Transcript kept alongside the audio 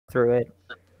through it.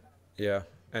 Yeah,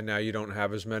 and now you don't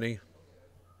have as many.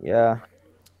 Yeah.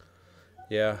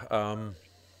 Yeah.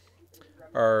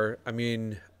 Or I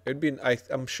mean, it'd be.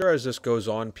 I'm sure as this goes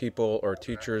on, people or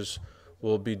teachers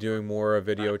will be doing more of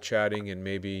video chatting and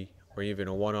maybe or even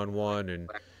a one-on-one and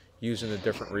using the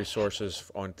different resources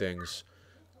on things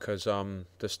because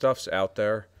the stuff's out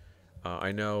there.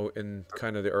 I know in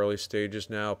kind of the early stages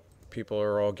now, people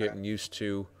are all getting used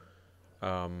to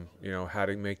how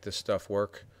to make this stuff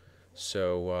work.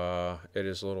 So it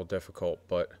is a little difficult,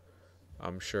 but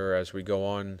I'm sure as we go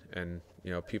on and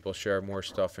people share more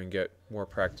stuff and get more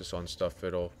practice on stuff,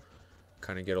 it'll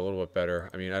kind of get a little bit better.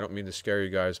 I mean, I don't mean to scare you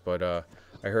guys, but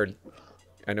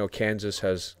I know Kansas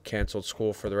has canceled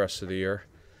school for the rest of the year,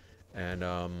 and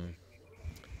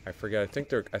I forget.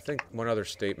 I think one other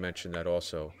state mentioned that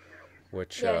also,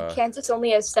 which Yeah, Kansas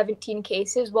only has 17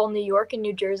 cases, while New York and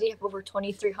New Jersey have over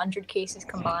 2,300 cases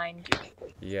combined.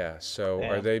 yeah. So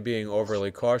are Damn. they being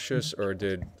overly cautious, or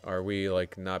are we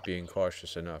like not being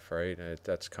cautious enough? Right?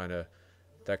 That's kind of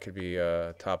that could be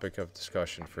a topic of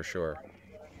discussion for sure.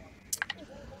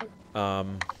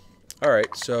 Um, all right.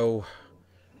 So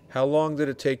how long did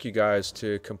it take you guys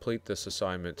to complete this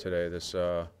assignment today?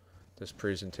 This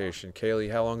presentation,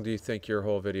 Kaylee. How long do you think your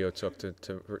whole video took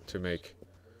to make?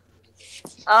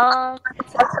 It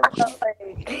took about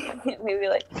like maybe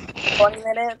like 20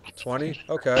 minutes. 20?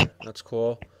 Okay, that's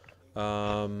cool.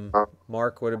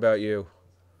 Mark, what about you?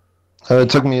 It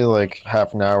took me like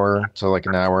half an hour to like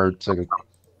an hour to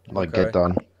like Okay. get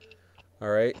done. All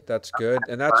right, that's good.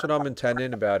 And that's what I'm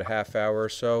intending, about a half hour or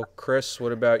so. Chris,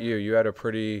 what about you? You had a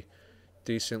pretty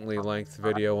decently length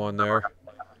video on there.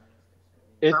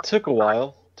 It took a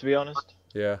while, to be honest.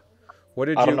 Yeah. What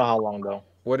did I don't know you how long though.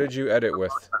 what did you edit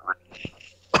with?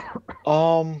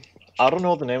 I don't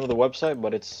know the name of the website,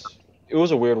 but it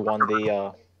was a weird one.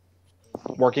 The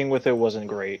working with it wasn't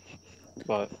great,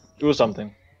 but it was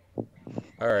something.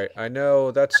 All right, I know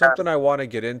that's something I want to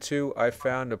get into. I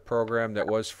found a program that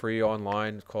was free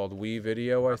online called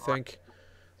WeVideo, I think,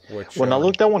 which When I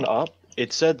looked that one up,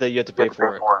 it said that you had to pay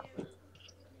for it.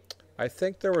 I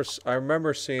think I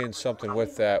remember seeing something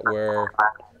with that where,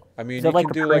 I mean, Is you it like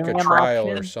can a do like a premium trial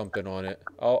or option? something on it.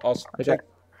 Like a-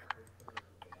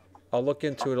 I'll look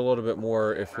into it a little bit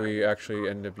more if we actually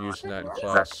end up using that in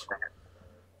class.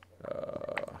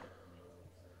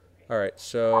 All right,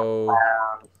 so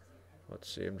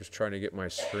let's see. I'm just trying to get my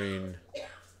screen.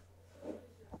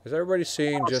 Is everybody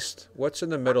seeing just what's in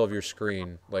the middle of your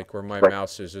screen, like where my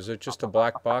mouse is? Is it just a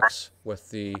black box with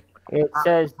the? It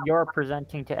says you're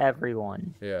presenting to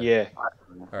everyone. Yeah. Yeah.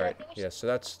 All right. Yeah. So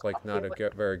that's like not a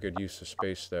very good use of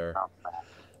space there.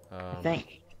 I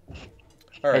think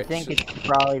All I right. think so- it's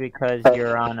probably because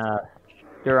you're on a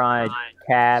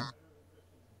tab.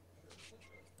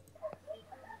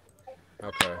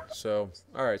 Okay, so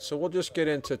all right, so we'll just get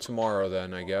into tomorrow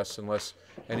then, I guess, unless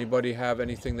anybody have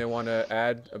anything they want to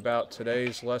add about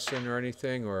today's lesson or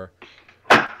anything, or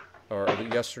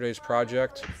yesterday's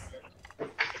project.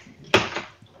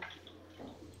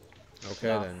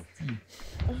 Okay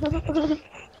then.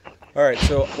 All right,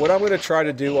 so what I'm going to try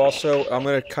to do also, I'm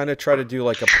going to kind of try to do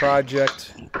like a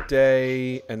project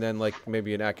day and then like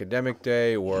maybe an academic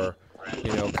day, or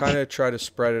kind of try to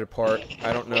spread it apart.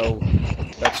 I don't know.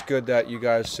 That's good that you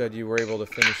guys said you were able to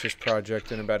finish this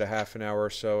project in about a half an hour or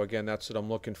so. Again, that's what I'm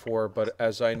looking for. But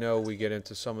as I know, we get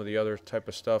into some of the other type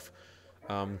of stuff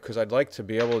because I'd like to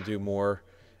be able to do more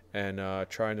and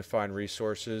trying to find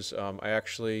resources. I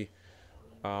actually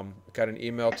got an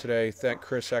email today. Thank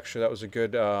Chris. Actually, that was a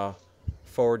good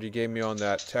forward you gave me on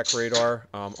that Tech Radar.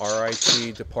 Our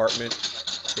IT department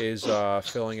is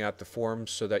filling out the forms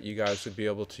so that you guys would be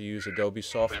able to use Adobe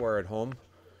software at home.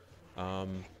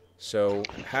 So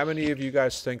how many of you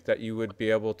guys think that you would be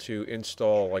able to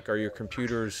install, like, are your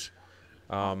computers,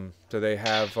 do they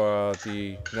have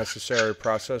the necessary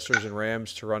processors and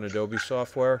RAMs to run Adobe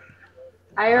software?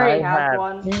 I already I have have-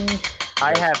 one.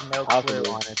 I have no Possibly.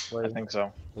 clue, I honestly. think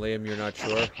so. Liam, you're not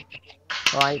sure?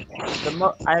 Like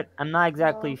I'm not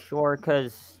exactly sure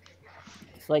because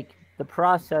it's like the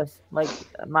process. Like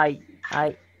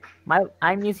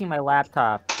I'm using my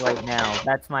laptop right now.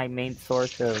 That's my main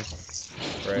source of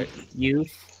Right.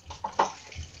 use.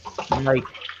 And, like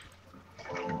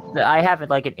I have it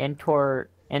like an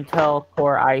Intel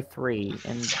Core i3,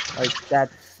 and like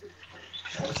that's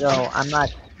so I'm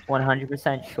not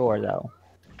 100% sure though.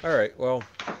 All right. Well,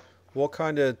 we'll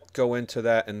kind of go into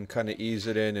that and kind of ease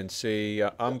it in and see.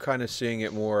 I'm kind of seeing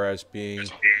it more as being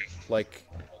like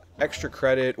extra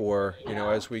credit, or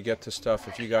as we get to stuff,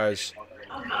 if you guys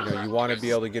you want to be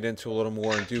able to get into a little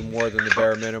more and do more than the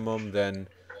bare minimum, then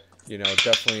you know,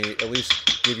 definitely at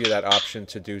least give you that option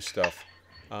to do stuff.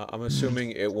 I'm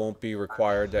assuming it won't be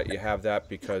required that you have that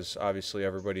because obviously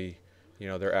everybody, you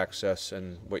know, their access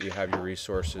and what you have your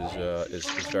resources is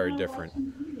very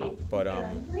different. But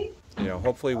you know,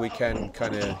 hopefully we can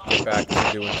kind of get back to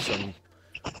doing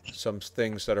some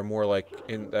things that are more like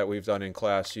that we've done in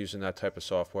class using that type of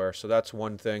software. So that's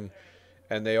one thing.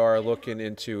 And they are looking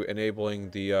into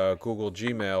enabling the Google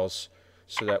Gmails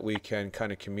so that we can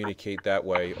kind of communicate that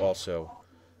way also.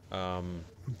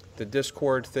 The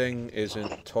Discord thing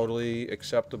isn't totally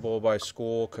acceptable by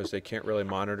school because they can't really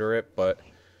monitor it, but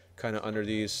kind of under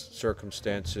these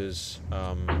circumstances,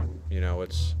 you know,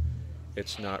 it's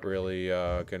not really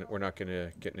we're not gonna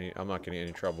get any. I'm not gonna get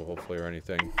any trouble, hopefully, or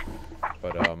anything.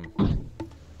 But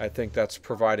I think that's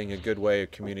providing a good way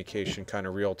of communication, kind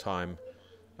of real time.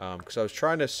 Because I was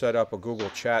trying to set up a Google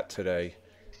Chat today,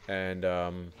 and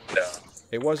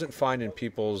it wasn't finding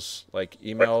people's like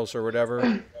emails or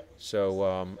whatever.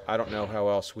 So I don't know how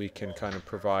else we can kind of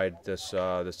provide this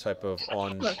this type of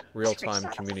real-time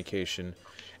communication.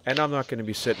 And I'm not going to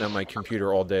be sitting on my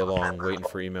computer all day long waiting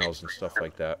for emails and stuff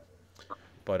like that.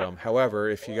 But however,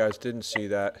 if you guys didn't see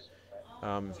that,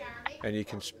 and you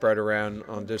can spread around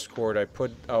on Discord, I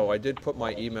did put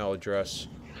my email address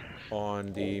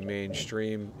on the main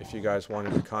stream. If you guys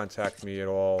wanted to contact me at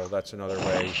all, that's another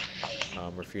way,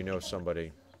 or if you know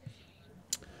somebody.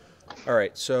 All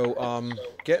right, so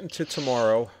getting to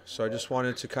tomorrow, so I just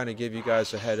wanted to kind of give you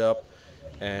guys a head up,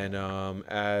 and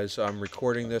as I'm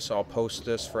recording this, I'll post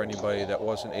this for anybody that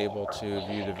wasn't able to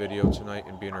view the video tonight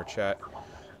and be in our chat.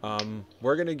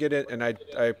 We're going to get it, and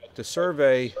the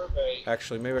survey,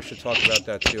 actually, maybe I should talk about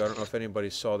that too. I don't know if anybody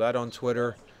saw that on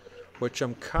Twitter, which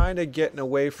I'm kind of getting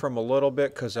away from a little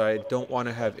bit because I don't want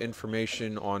to have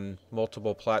information on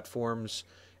multiple platforms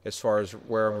as far as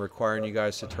where I'm requiring you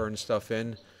guys to turn stuff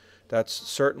in. That's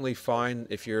certainly fine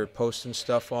if you're posting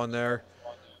stuff on there.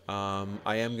 I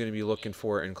am going to be looking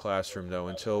for it in Classroom, though,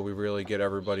 until we really get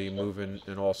everybody moving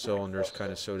in all cylinders,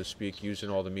 kind of, so to speak, using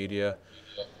all the media.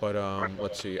 But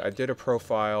let's see. I did a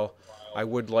profile. I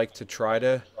would like to try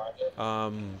to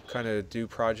kind of do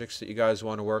projects that you guys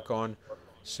want to work on.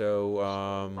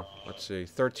 So let's see.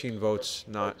 13 votes,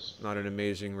 not an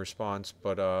amazing response,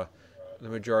 but the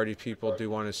majority of people do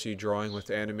want to see drawing with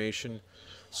animation.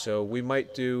 So we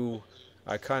might do.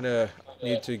 I kind of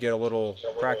need to get a little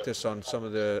practice on some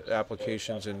of the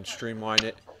applications and streamline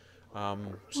it.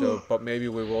 But maybe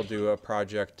we will do a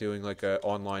project doing like an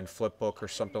online flip book or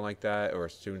something like that, or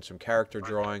doing some character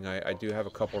drawing. I do have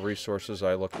a couple resources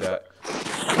I looked at.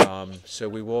 So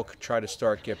we will try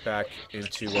to get back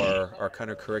into our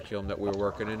kind of curriculum that we were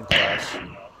working in class.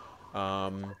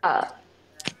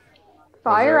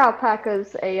 Fire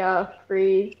Alpaca's a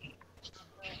free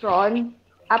drawing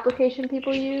application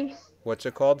people use. What's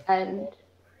it called? And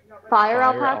Fire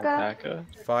Alpaca.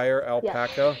 Fire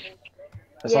Alpaca. Yeah.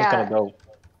 That sounds kind of dope.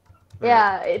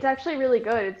 Yeah, it's actually really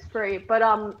good. It's free, but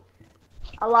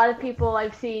a lot of people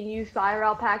I've seen use Fire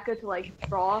Alpaca to like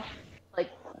draw,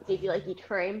 like give you like each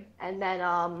frame, and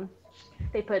then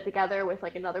they put it together with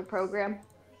like another program.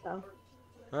 So.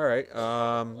 All right.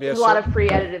 Yeah. There's a lot of free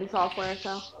editing software.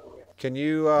 So. Can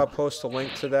you post a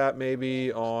link to that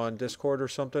maybe on Discord or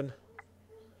something?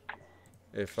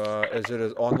 If is it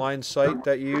an online site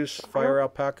that you use, Fire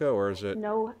Alpaca, or is it?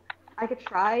 No, I could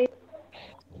try.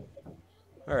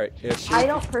 All right. Yeah, I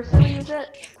don't personally use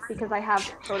it because I have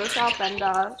Photoshop, and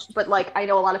but like I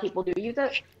know a lot of people do use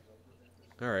it.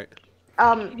 All right.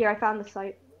 Here I found the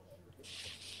site.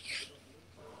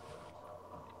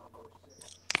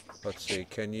 Let's see.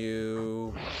 Can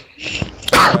you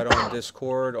put that on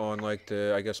Discord on like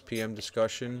the I guess PM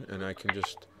discussion, and I can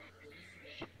just.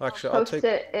 Actually, I'll take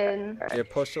it in. Yeah,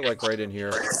 post it like right in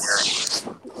here,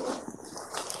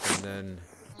 and then.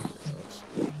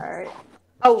 All right.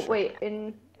 Oh wait,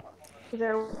 is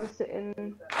there a post it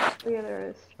in? Oh, yeah, there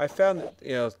is. I found,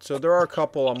 so there are a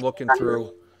couple I'm looking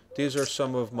through. These are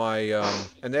some of my,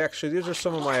 these are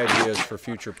some of my ideas for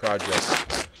future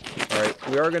projects. All right,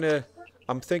 we are gonna.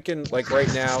 I'm thinking like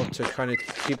right now to kind of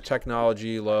keep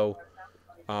technology low.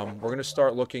 We're going to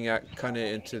start looking at kind of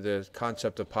into the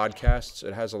concept of podcasts.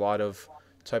 It has a lot of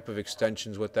type of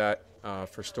extensions with that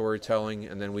for storytelling,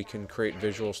 and then we can create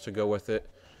visuals to go with it.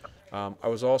 I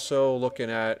was also looking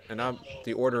at,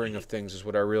 the ordering of things is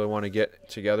what I really want to get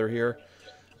together here.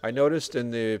 I noticed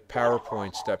in the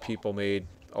PowerPoints that people made,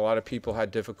 a lot of people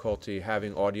had difficulty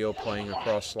having audio playing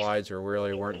across slides or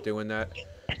really weren't doing that.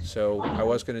 So I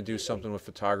was going to do something with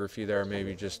photography there,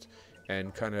 maybe just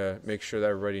and kind of make sure that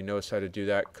everybody knows how to do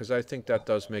that, because I think that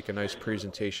does make a nice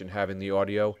presentation having the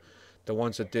audio. The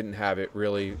ones that didn't have it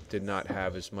really did not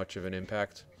have as much of an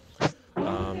impact.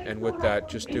 and with that,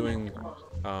 just doing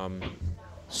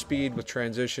speed with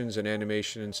transitions and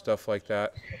animation and stuff like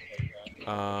that.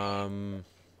 I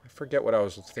forget what I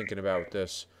was thinking about with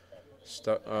this.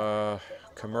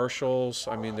 Commercials.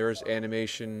 I mean, there's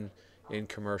animation in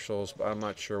commercials, but I'm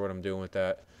not sure what I'm doing with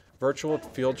that. Virtual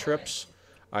field trips.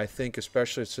 I think,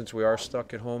 especially since we are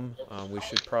stuck at home, we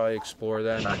should probably explore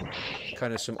them and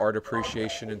kind of some art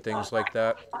appreciation and things like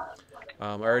that.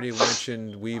 I already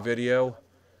mentioned WeVideo.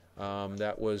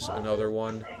 That was another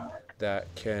one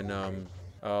that can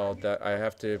that I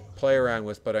have to play around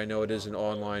with, but I know it is an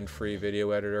online free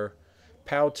video editor.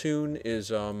 Powtoon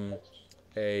is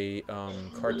a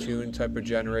cartoon type of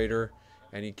generator,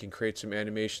 and you can create some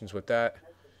animations with that.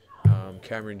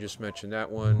 Cameron just mentioned that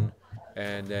one.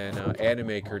 And then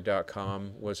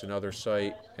animaker.com was another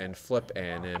site, and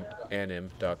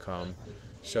flipanim.com.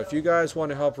 So if you guys want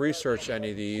to help research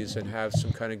any of these and have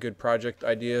some kind of good project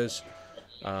ideas,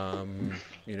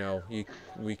 you know,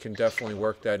 we can definitely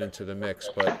work that into the mix.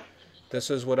 But this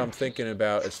is what I'm thinking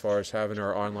about as far as having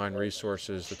our online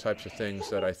resources, the types of things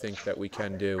that I think that we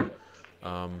can do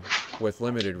with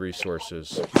limited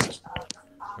resources.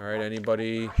 All right,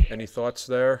 anybody, any thoughts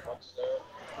there?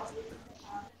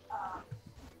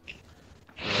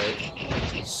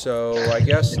 Alright, so I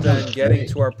guess then getting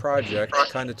to our project,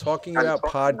 kind of talking about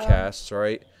podcasts,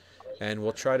 right? And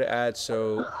we'll try to add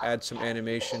some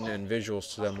animation and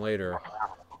visuals to them later.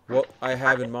 What I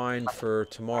have in mind for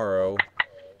tomorrow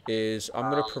is I'm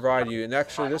going to provide you, and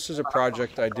actually this is a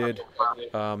project I did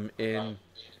in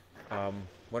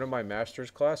one of my master's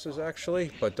classes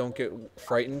actually, but don't get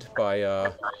frightened by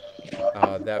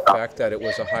that fact that it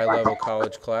was a high-level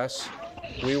college class.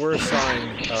 We were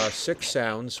assigned 6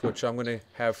 sounds, which I'm going to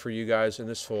have for you guys in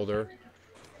this folder.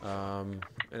 And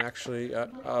actually,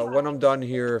 when I'm done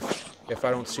here, if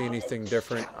I don't see anything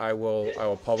different, I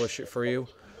will publish it for you.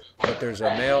 But there's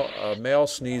a male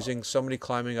sneezing, somebody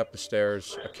climbing up the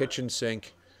stairs, a kitchen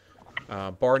sink,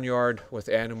 barnyard with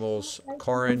animals,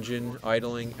 car engine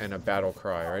idling, and a battle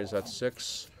cry. Right? Is that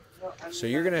 6? So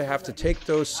you're going to have to take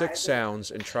those 6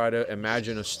 sounds and try to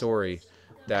imagine a story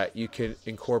that you can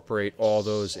incorporate all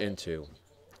those into.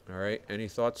 All right, any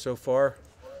thoughts so far?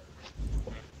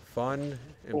 Fun?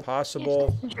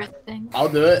 Impossible? Interesting. I'll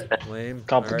do it. Lame?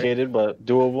 Complicated, but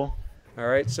doable. All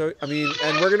right, so, I mean,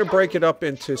 and we're going to break it up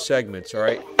into segments, all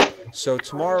right? So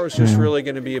tomorrow is just really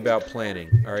going to be about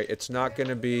planning, all right? It's not going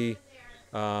to be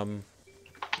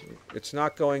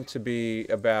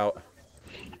about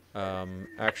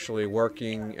actually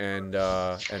working and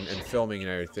filming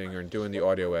and everything, or doing the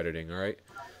audio editing, all right?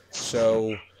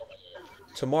 So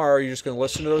tomorrow you're just going to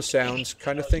listen to those sounds,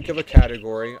 kind of think of a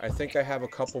category. I think I have a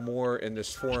couple more in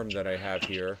this form that I have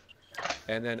here.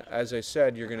 And then, as I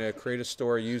said, you're going to create a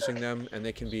story using them, and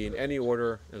they can be in any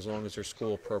order as long as they're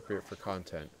school appropriate for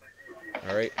content.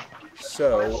 All right,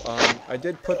 so I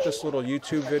did put this little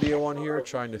YouTube video on here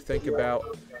trying to think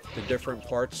about the different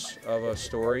parts of a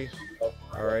story.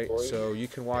 All right, so you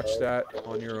can watch that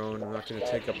on your own. I'm not going to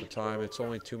take up the time. It's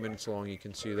only 2 minutes long, you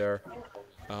can see there.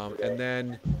 And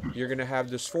then you're going to have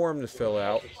this form to fill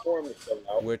out,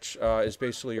 which is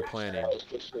basically your planning.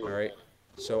 All right,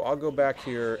 so I'll go back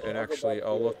here and actually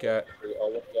I'll look at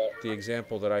the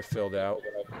example that I filled out.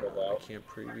 I can't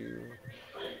preview.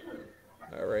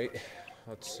 All right,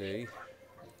 let's see.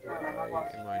 Why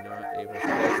am I not able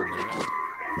to open that?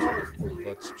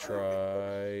 Let's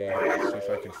try, see if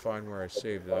I can find where I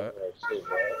saved that.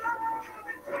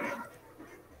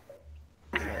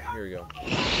 Alright, here we go.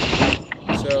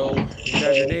 So, you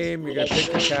have your name, you're going to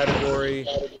pick your category.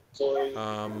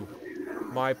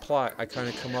 My plot, I kind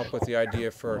of come up with the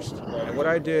idea first. And what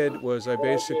I did was I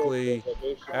basically,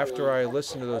 after I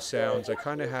listened to those sounds, I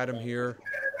kind of had them here,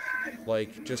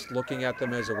 like just looking at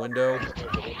them as a window.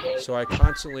 So I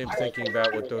constantly am thinking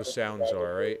about what those sounds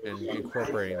are, right, and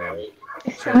incorporating them.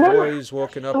 So a boy is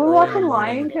woken up early in the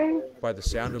morning by the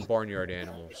sound of barnyard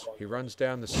animals. He runs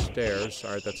down the stairs,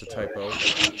 alright, that's a typo,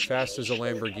 fast as a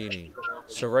Lamborghini.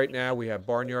 So right now we have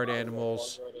barnyard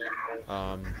animals,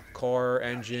 car,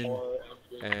 engine,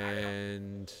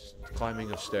 and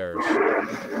climbing of stairs.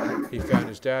 He found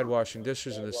his dad washing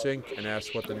dishes in the sink and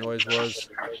asked what the noise was.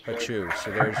 Achoo.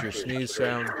 So there's your sneeze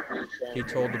sound. He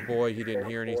told the boy he didn't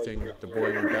hear anything. The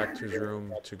boy went back to his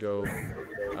room to go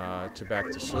back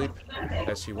to sleep.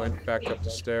 As he went back up the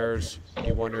stairs,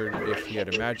 he wondered if he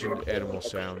had imagined animal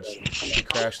sounds. He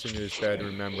crashed into his bed and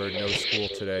remembered, no school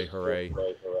today, hooray.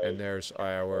 And there's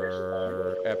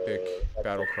our epic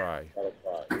battle cry.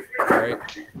 Alright,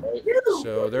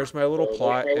 so there's my little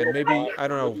plot, and maybe, I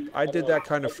don't know, I did that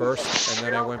kind of first, and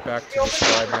then I went back to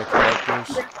describe my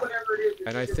characters,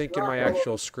 and I think in my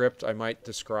actual script I might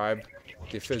describe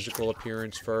the physical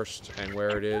appearance first and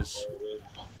where it is,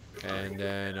 and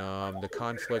then the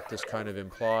conflict is kind of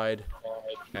implied,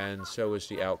 and so is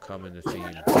the outcome and the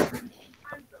theme.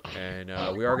 And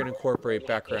we are going to incorporate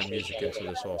background music into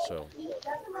this also.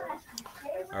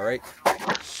 All right,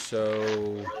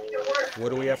 so what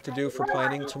do we have to do for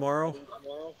planning tomorrow?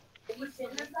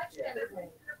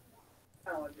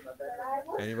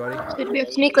 Anybody? So do we have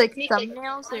to make like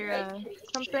thumbnails or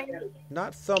something?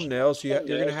 Not thumbnails. You're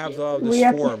going to have this We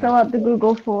have to form. fill out the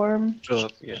Google form.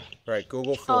 Yeah. Right,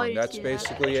 Google Oh, form. I That's see that.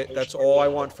 basically it. That's all I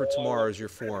want for tomorrow is your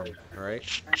form. All right.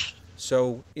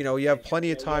 So you have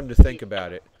plenty of time to think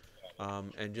about it,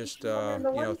 and just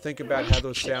think about how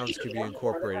those sounds could be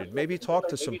incorporated. Maybe talk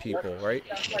to some people, right?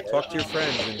 Talk to your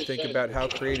friends and think about how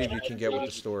creative you can get with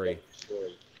the story.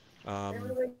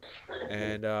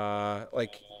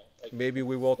 Maybe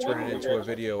we will turn it into a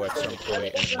video at some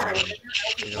point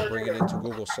and bring it into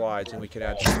Google Slides, and we can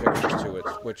add some pictures to it,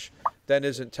 which then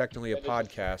isn't technically a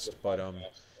podcast, but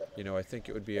I think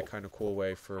it would be a kind of cool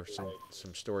way for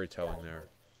some storytelling there.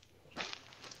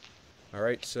 All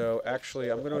right, so actually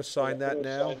I'm going to assign that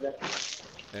now,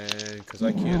 and because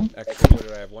I can't actually, what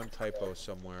did I have? One typo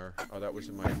somewhere. Oh, that was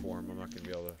in my form. I'm not going to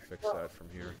be able to fix that from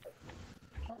here.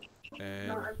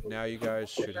 And now you guys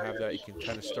should have that. You can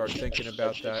kind of start thinking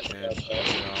about that and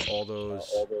all those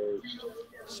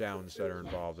sounds that are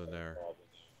involved in there.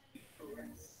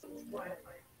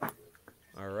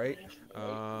 All right.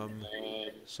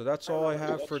 So that's all I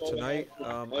have for tonight.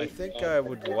 I think I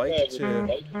would like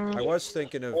to, I was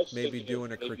thinking of maybe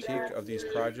doing a critique of these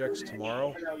projects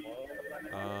tomorrow.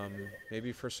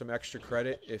 Maybe for some extra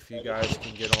credit, if you guys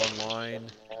can get online.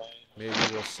 Maybe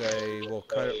we'll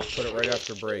put it right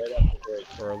after break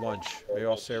or lunch. Maybe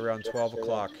I'll say around 12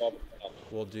 o'clock.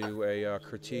 We'll do a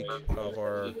critique of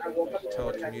our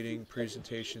telecommuting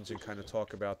presentations and kind of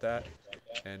talk about that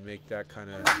and make that kind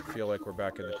of feel like we're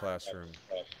back in the classroom.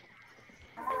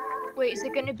 Wait, is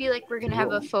it going to be like we're going to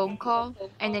have a phone call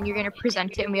and then you're going to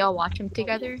present it and we all watch them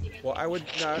together? Well, I was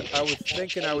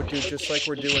thinking I would do just like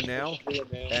we're doing now,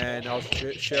 and I'll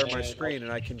share my screen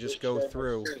and I can just go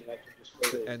through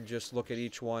and just look at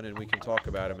each one and we can talk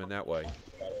about them in that way.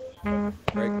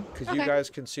 Right? Because you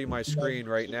guys can see my screen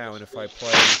right now, and if I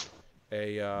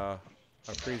play a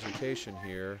presentation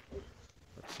here,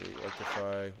 let's see, like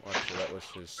actually that was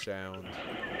his sound.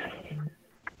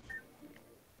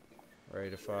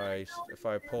 Right, if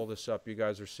I pull this up, you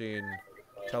guys are seeing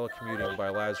Telecommuting by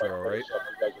Lazaro, right?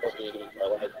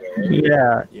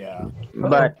 Yeah,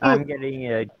 but I'm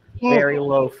getting a very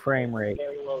low frame rate.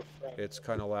 It's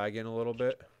kind of lagging a little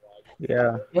bit.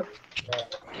 Yeah.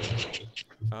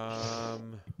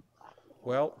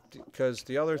 Well, because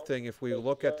the other thing, if we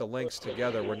look at the links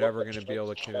together, we're never going to be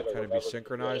able to kind of be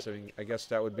synchronized. I mean, I guess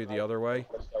that would be the other way.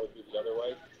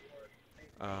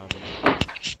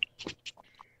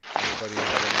 Anybody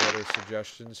have any other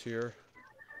suggestions here?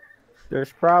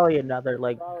 There's probably another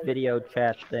video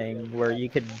chat thing where you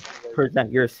could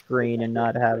present your screen and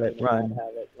not have it run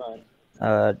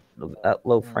at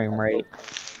low frame rate.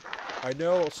 I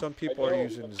know some people are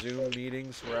using Zoom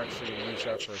meetings. We're actually going to use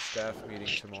that for a staff meeting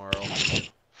tomorrow.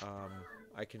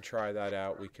 I can try that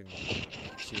out. We can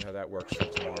see how that works for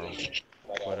tomorrow.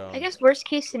 But, I guess worst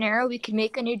case scenario, we could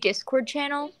make a new Discord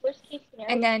channel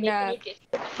and then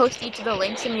post each of the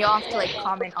links and we all have to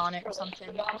comment on it or something.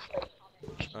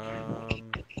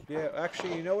 Yeah,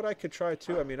 actually, you know what I could try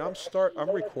too? I mean, I'm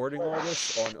recording all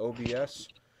this on OBS,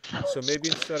 so maybe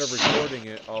instead of recording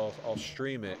it, I'll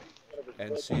stream it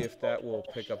and see if that will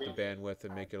pick up the bandwidth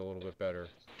and make it a little bit better.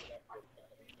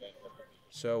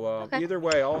 So Okay. Either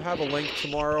way, I'll have a link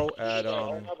tomorrow at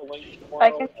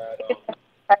I can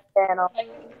channel.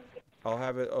 I'll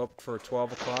have it up for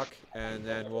 12 o'clock, and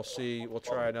then we'll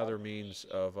try another means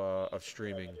of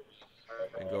streaming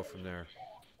and go from there.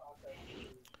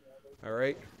 All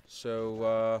right,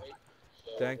 so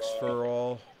thanks for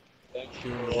all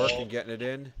doing the work and getting it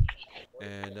in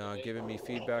and giving me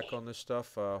feedback on this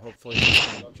stuff. Hopefully we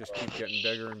can just keep getting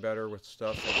bigger and better with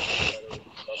stuff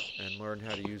and learn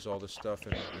how to use all this stuff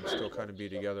and still kind of be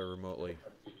together remotely.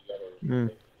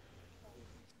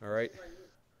 All right.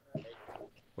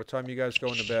 What time you guys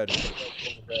going to bed?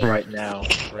 Right now.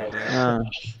 Right now?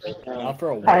 Not for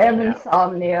a while. I have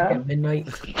insomnia. At midnight.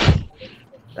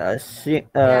 I was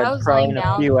Probably laying in a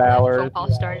down few when the hours. phone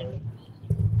call started.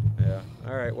 Yeah.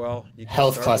 All right. Well, you can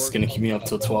Health start class is working. gonna keep me up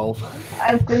till 12.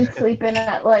 I've been sleeping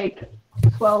at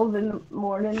 12 in the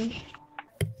morning.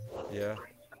 Yeah.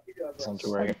 Sounds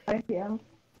right. 5 p.m.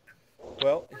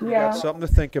 Well, you Yeah. got something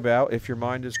to think about. If your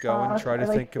mind is going, try to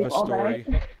I think of a sleep all story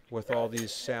day. with all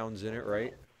these sounds in it,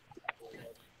 right?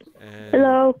 And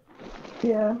Hello.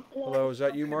 Yeah. Hello, is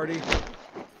that you, Marty?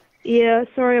 Yeah,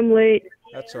 sorry I'm late.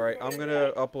 That's all right. I'm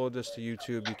gonna upload this to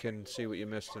YouTube. You can see what you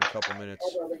missed in a couple minutes.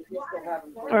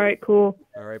 Alright, cool.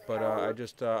 All right, but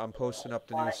I'm posting up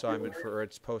the new assignment or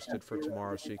it's posted for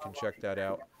tomorrow, so you can check that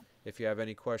out. If you have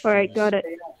any questions, Alright, got it.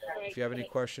 If you have any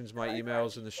questions, my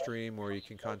email's in the stream, or you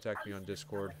can contact me on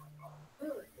Discord.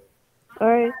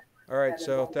 Alright. All right,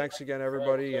 so thanks again,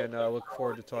 everybody, and look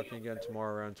forward to talking again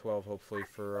tomorrow around 12, hopefully,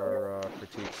 for our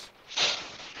critiques.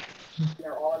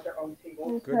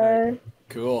 Good night. Okay.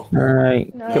 Cool. All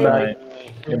right. No. Goodbye.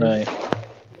 Good night.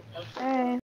 Hey.